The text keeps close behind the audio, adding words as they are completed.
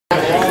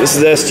This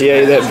is the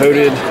SGA that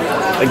voted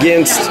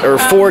against or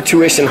for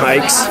tuition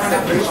hikes.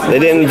 They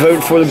didn't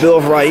vote for the Bill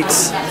of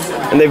Rights,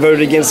 and they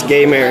voted against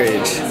gay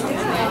marriage.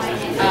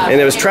 And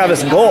it was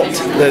Travis Galt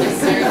that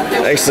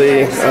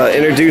actually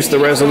introduced the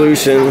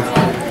resolution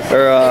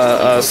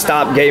or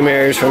stop gay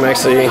marriage from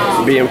actually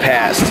being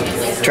passed.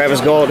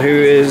 Travis Galt, who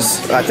is,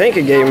 I think,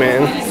 a gay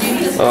man,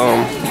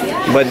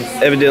 but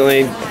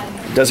evidently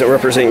doesn't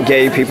represent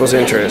gay people's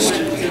interest.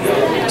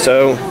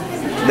 So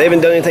they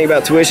haven't done anything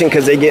about tuition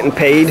because they're getting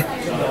paid.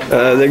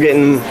 They're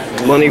getting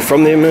money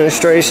from the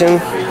administration.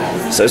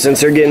 So since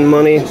they're getting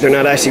money, they're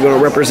not actually going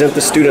to represent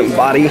the student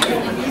body.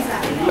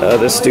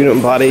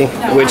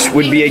 Which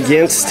would be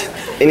against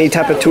any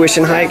type of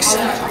tuition hikes,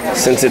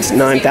 since it's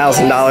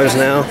 $9,000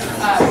 now,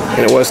 and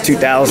it was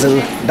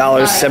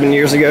 $2,000 7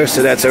 years ago,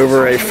 so that's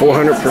over a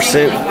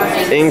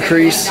 400%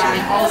 increase.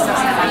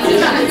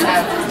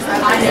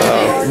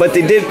 But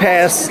they did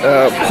pass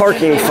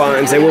parking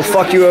fines. They will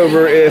fuck you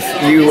over if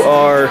you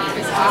are,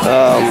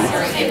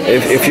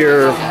 if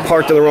you're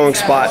parked in the wrong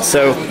spot.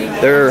 So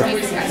they're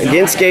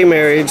against gay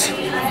marriage.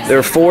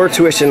 They're for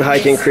tuition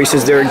hike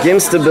increases. They're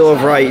against the Bill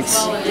of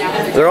Rights.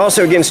 They're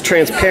also against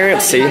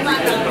transparency.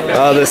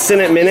 The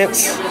Senate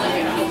minutes,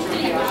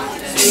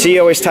 she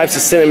always types the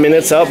Senate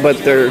minutes up, but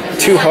they're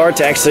too hard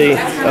to actually,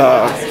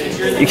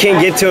 you can't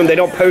get to them. They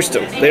don't post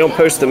them. They don't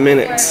post the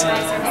minutes.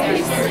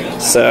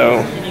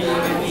 So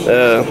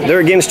they're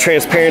against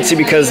transparency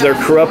because they're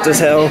corrupt as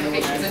hell,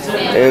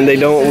 and they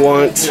don't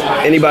want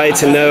anybody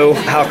to know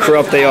how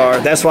corrupt they are.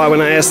 That's why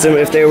when I asked them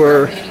if they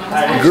were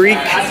Greek,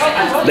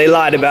 they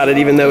lied about it,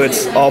 even though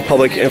it's all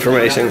public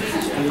information.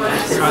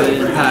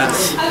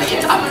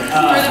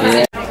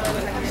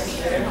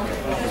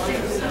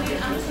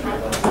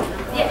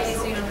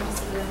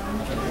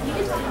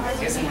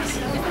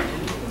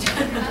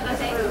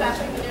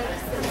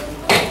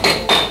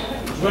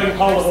 I'm going to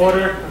call the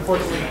order.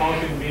 Unfortunately, Paul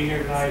couldn't be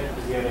here tonight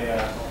because he had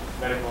a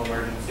medical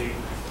emergency,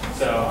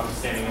 so I'm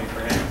standing in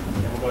for him.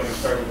 And we're going to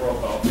start with roll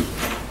call.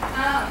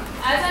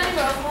 As I do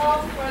roll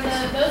call, for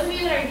those of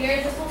you that are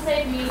here, this will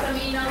save me some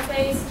email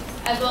space,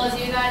 as well as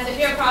you guys. If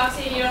you're a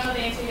proxy and you don't know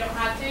the answer, you don't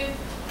have to.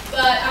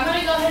 But I'm going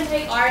to go ahead and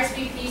take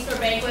RSVPs for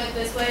banquet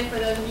this way for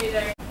those of you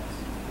that are.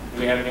 Do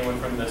we have anyone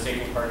from the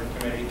Safety and Parking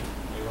Committee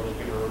able to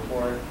give a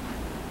report?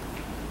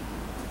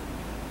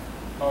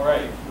 All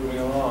right, moving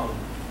along.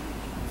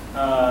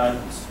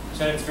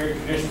 Senate Spirit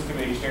Traditions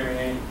Committee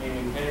Chairman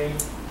Amy Penny.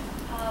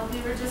 We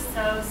were just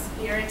so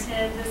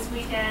spirited this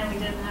weekend. We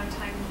didn't have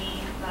time to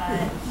meet, but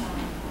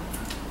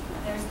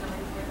there's no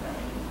report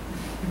really.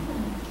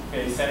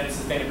 Okay, Senate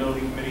Sustainability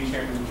Committee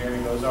Chairman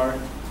Jeremy Bozard.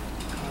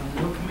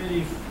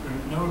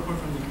 No report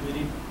from the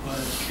committee,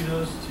 but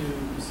kudos to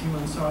Seema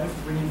Ansari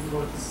for bringing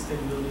forth the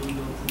sustainability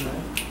bill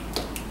tonight.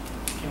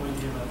 Can't wait to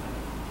hear about that.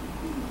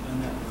 And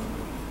that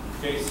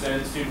Okay,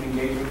 Senate Student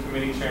Engagement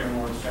Committee Chairman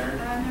Warren Stern.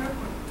 No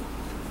report.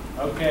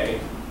 Okay,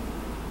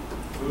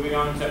 moving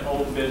on to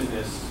old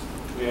business.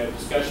 We have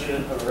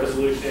discussion of a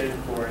resolution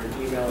for an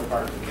email and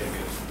parking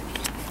ticket.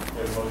 We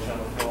have a motion on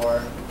the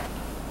floor.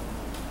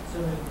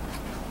 Second.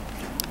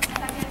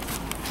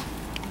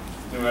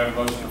 Do we have a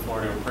motion on the floor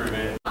to approve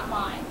it? Not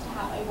mind to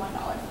have a $1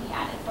 fee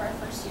added for our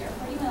first year,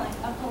 or even like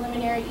a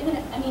preliminary,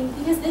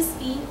 because this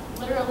fee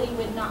literally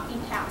would not be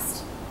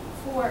passed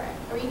for,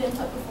 or even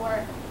put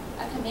before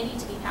a committee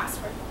to be passed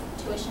for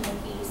tuition and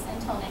fees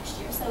until next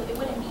year. So it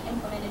wouldn't be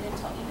implemented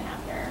until even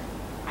after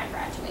I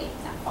graduate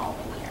that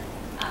following year.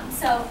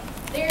 So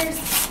there's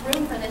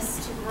room for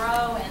this to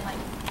grow and like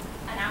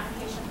an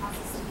application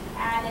process to be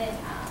added as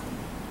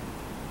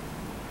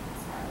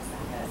far as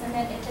that goes. And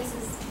then if this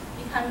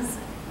becomes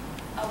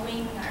a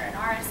wing or an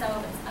RSO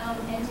of its own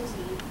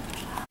entity.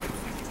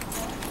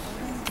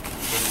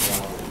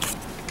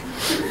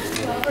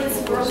 Well, let's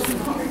grow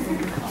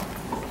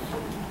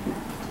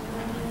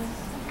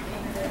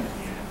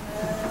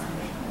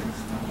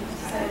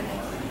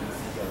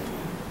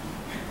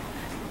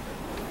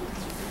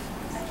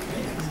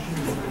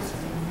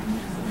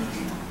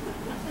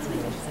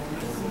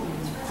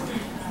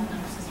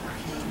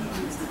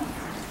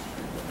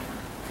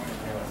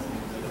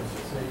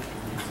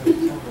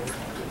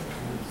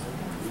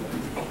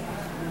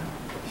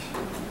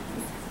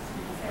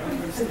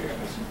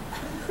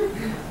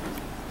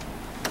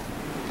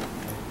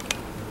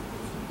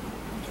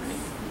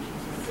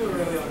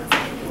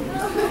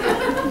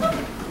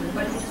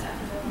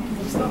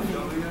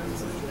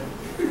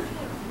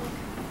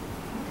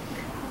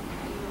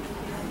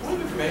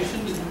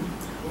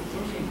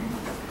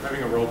We're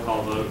having a roll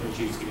call vote, and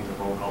she's getting the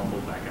roll call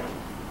pulled back out.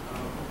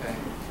 Okay.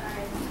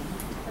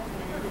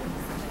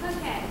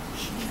 Okay.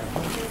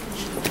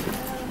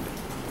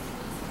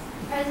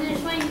 President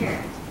Schwenker.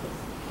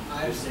 I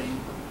abstain.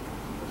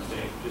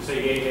 Abstain. Just say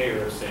yay, nay,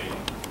 or abstain.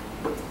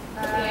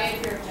 Yay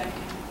for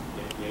rejection.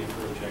 Yeah, yay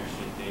for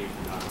rejection, nay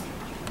for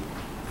non-rejection.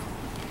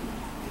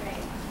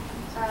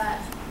 Right.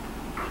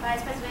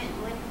 Vice President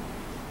Lick.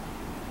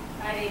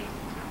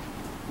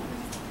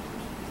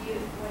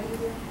 What do you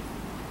do?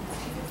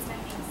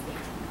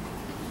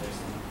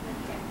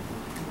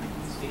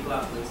 Speak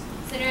loud, please.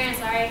 Senator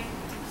Ansari.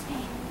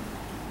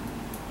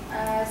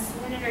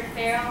 Senator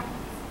Farrell.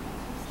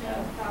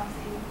 Joe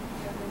Proxy.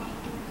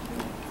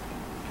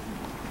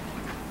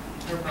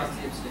 Joe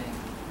Proxy abstain.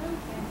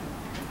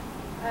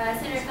 Okay.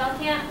 Senator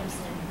Feldkamp.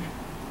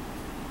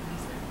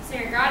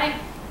 Senator Grodick.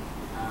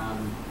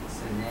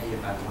 So nay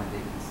if I want to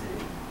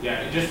consider.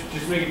 Yeah,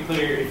 just make it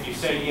clear, if you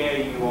say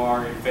yay, you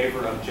are in favor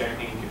of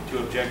objecting to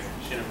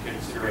objection of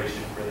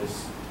consideration for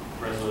this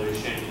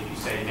resolution. If you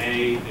say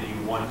nay, then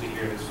you want to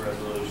hear this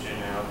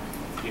resolution out.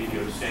 If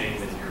you abstain,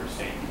 then you're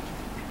abstaining.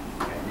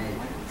 Okay, nay.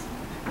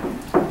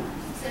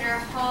 Senator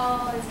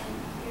Hall is in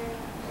here.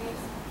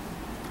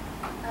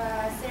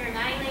 Senator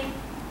Knightley.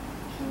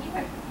 Can you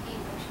repeat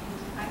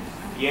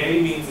what you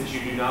Yay means that you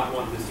do not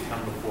want this to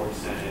come before the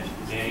Senate.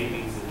 Nay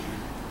means that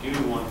you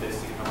do want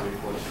this to come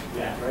before the Senate.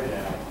 Yeah, write it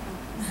out.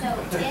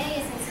 So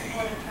yay is in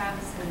support of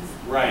Travis's.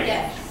 Right.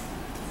 Yes.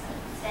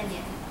 Then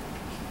yay.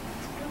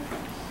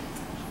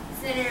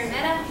 Senator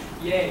Meta.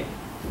 Yay.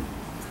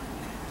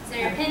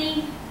 Senator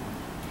Penny.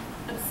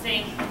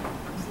 Abstain.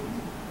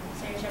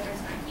 Senator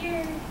Shepherd's not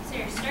here.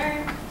 Senator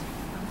Stern.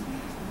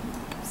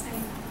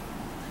 Abstain.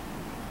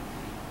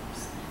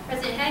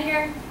 President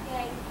Heger.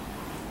 Yay.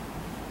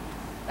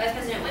 Vice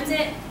President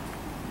Wimsett.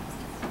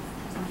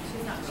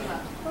 She's not, she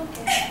left.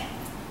 Okay.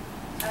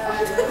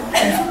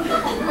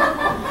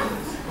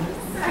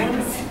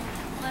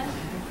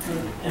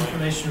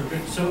 Information,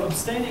 so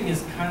abstaining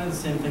is kind of the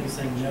same thing as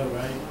saying no,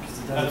 right? 'Cause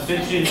it doesn't.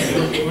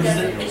 Abstention. What is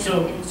it?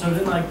 So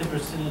then like the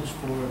percentage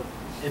for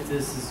if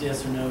this is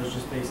yes or no is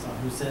just based on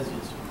who says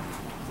yes or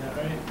no. Is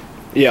that right?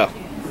 Yeah.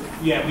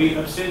 Yeah,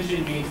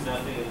 abstention means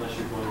nothing unless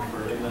you're going for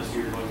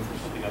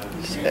something other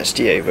than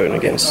SGA voting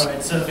against All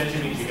right, so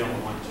abstention means you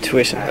don't want to.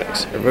 tuition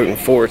hikes, or voting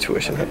for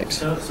tuition hikes.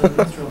 so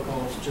this roll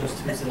call is just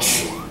who says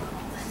yes.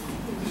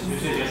 You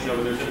said yes, no,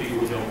 but there's some people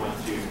who don't want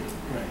to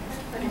Right.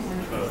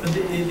 vote. But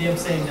the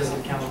abstaining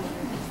doesn't count.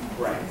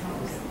 Right.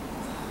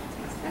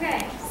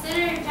 Okay.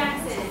 Senator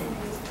Jackson.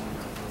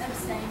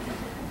 Abstain.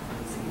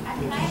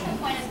 Can I have a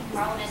point of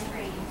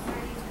parliamentary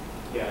inquiry?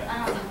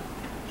 Yeah.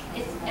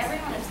 If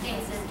everyone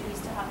abstains, then do we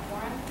still have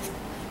quorum?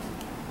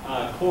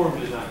 Quorum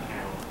does not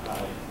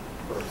count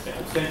for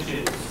abstention.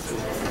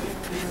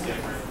 Is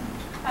different.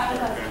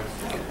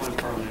 One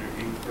parliamentary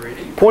inquiry.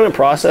 Point of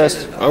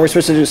process. Aren't we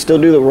supposed to still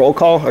do the roll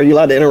call? Are you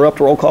allowed to interrupt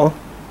roll call?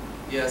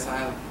 Yes, I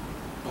have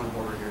one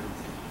order here.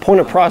 Point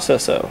of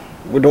process, though.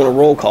 We're doing a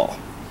roll call.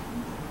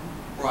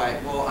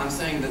 Right, well, I'm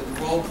saying that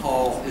the roll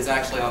call is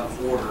actually out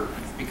of order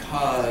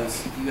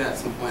because you at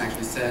some point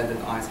actually said that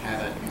the ayes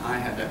have it, and I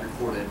have that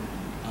recorded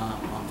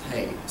on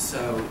tape.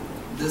 So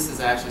this is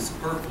actually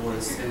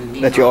superfluous. And in the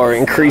That you are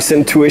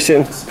increasing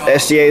tuition.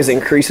 SGA is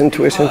increasing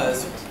tuition.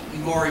 Because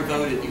you've already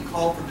voted, you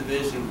called for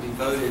division, we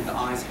voted, the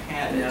ayes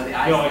had it. No, the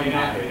ayes No, I didn't did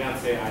not. have I it. did not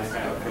say ayes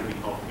have it. Could be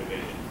called for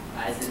division.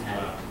 Ayes didn't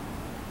have it.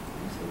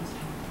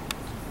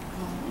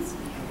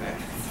 Okay.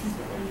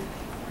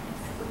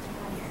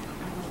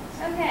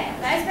 Okay.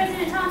 Vice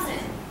President Thompson.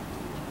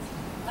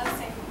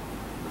 Abstain.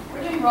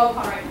 We're doing roll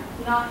call right now.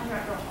 Do not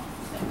interrupt roll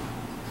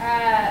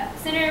call.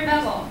 Senator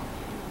Vogel.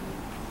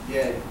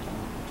 Yay.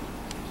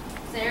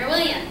 Senator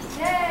Williams.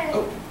 Yay.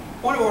 Oh,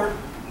 point of order.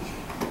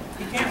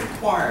 He can't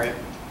require it.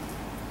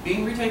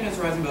 Being retaken as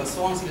a rising vote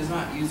so long as he does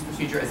not use the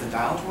procedure as a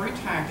dilatory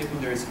tactic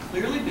when there has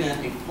clearly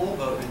been a full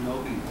vote and no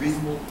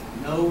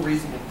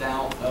reasonable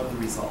doubt of the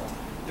result.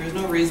 There is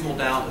no reasonable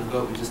doubt of the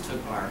vote we just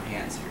took by our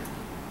hands here.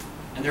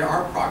 And there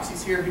are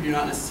proxies here who do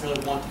not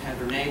necessarily want to have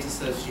their names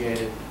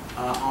associated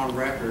on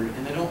record,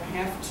 and they don't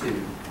have to,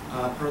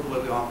 per the way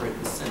we operate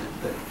the Senate.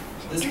 But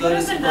this You vote could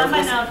is have been done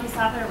by superfluous. now if you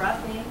stopped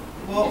interrupting.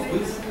 Well,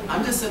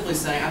 I'm just simply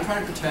saying, I'm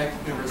trying to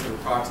protect members of the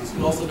proxies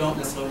who also don't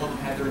necessarily want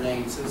to have their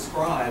names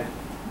inscribed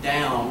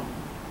down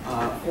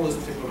for this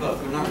particular vote.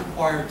 They're not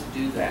required to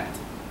do that.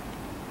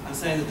 I'm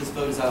saying that this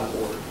vote is out of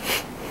order.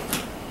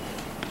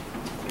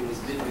 It was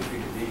midway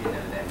division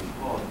that we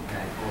called, and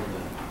I called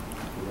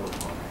the roll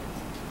call.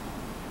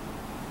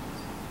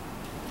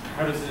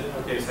 How does it?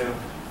 Okay, so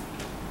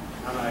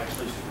I'm not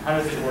actually. How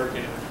does it work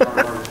in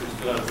our orders?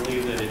 Because I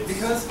believe that it's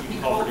Because you he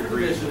can call called for for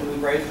division.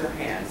 division, we raised our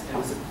hands, and it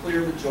was a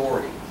clear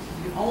majority.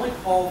 You can only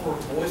call for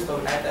a voice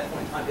vote at that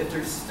point in time if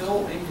there's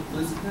still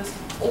inconclusiveness,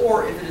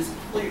 or if it is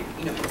clear,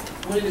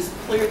 when it is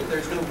clear that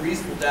there's no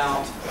reasonable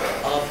doubt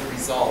of the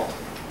result.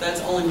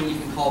 That's only when you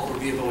can call for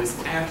a voice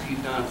after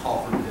you've done a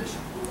call for division.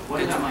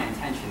 What about my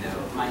intention,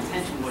 though? My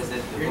intention was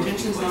that the Your vote be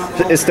intention's placed not in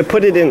the wrong. It's to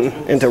put it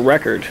into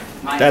record.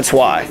 My That's intention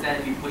why. was that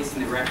it be placed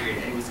in the record,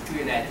 and it was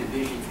clear that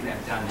division could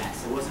have done that.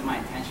 So it wasn't my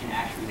intention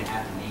actually to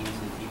have the names of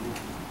the people.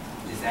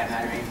 Does that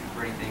matter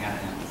for anything? I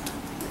don't know.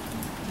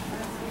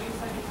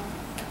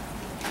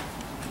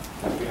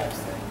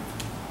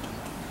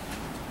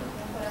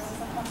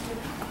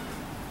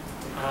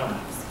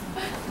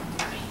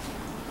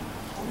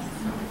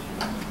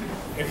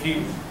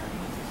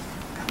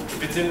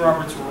 If it's in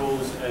Robert's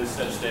rules as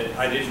such that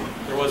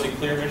there was a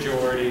clear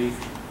majority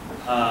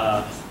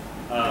of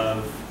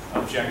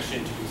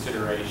objection to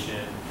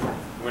consideration,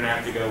 I'm gonna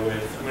have to go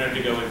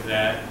with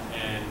that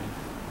and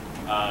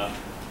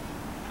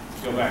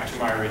go back to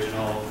my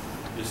original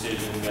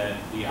decision that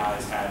the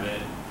ayes have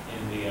it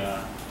in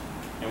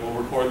and we'll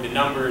record the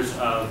numbers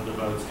of the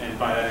votes, and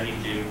by that I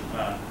need to,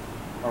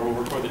 or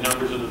we'll record the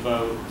numbers of the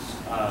votes,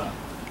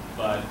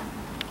 but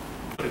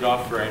put it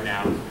off for right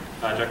now.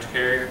 Dr.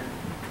 Carrier?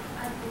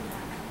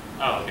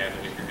 Oh, okay, I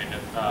think your hand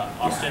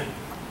up. Austin?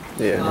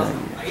 Yeah.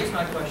 I guess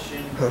my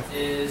question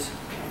is,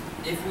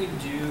 if we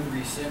do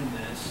rescind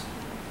this,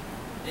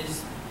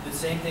 is the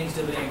same thing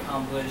still being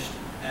accomplished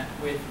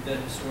with the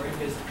historian?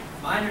 Because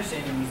my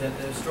understanding was that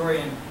the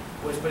historian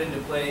was put into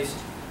place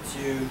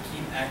to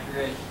keep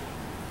accurate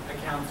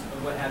accounts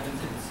of what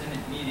happens in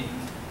Senate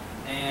meetings,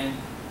 and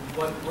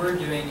what we're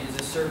doing is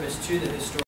a service to the historian.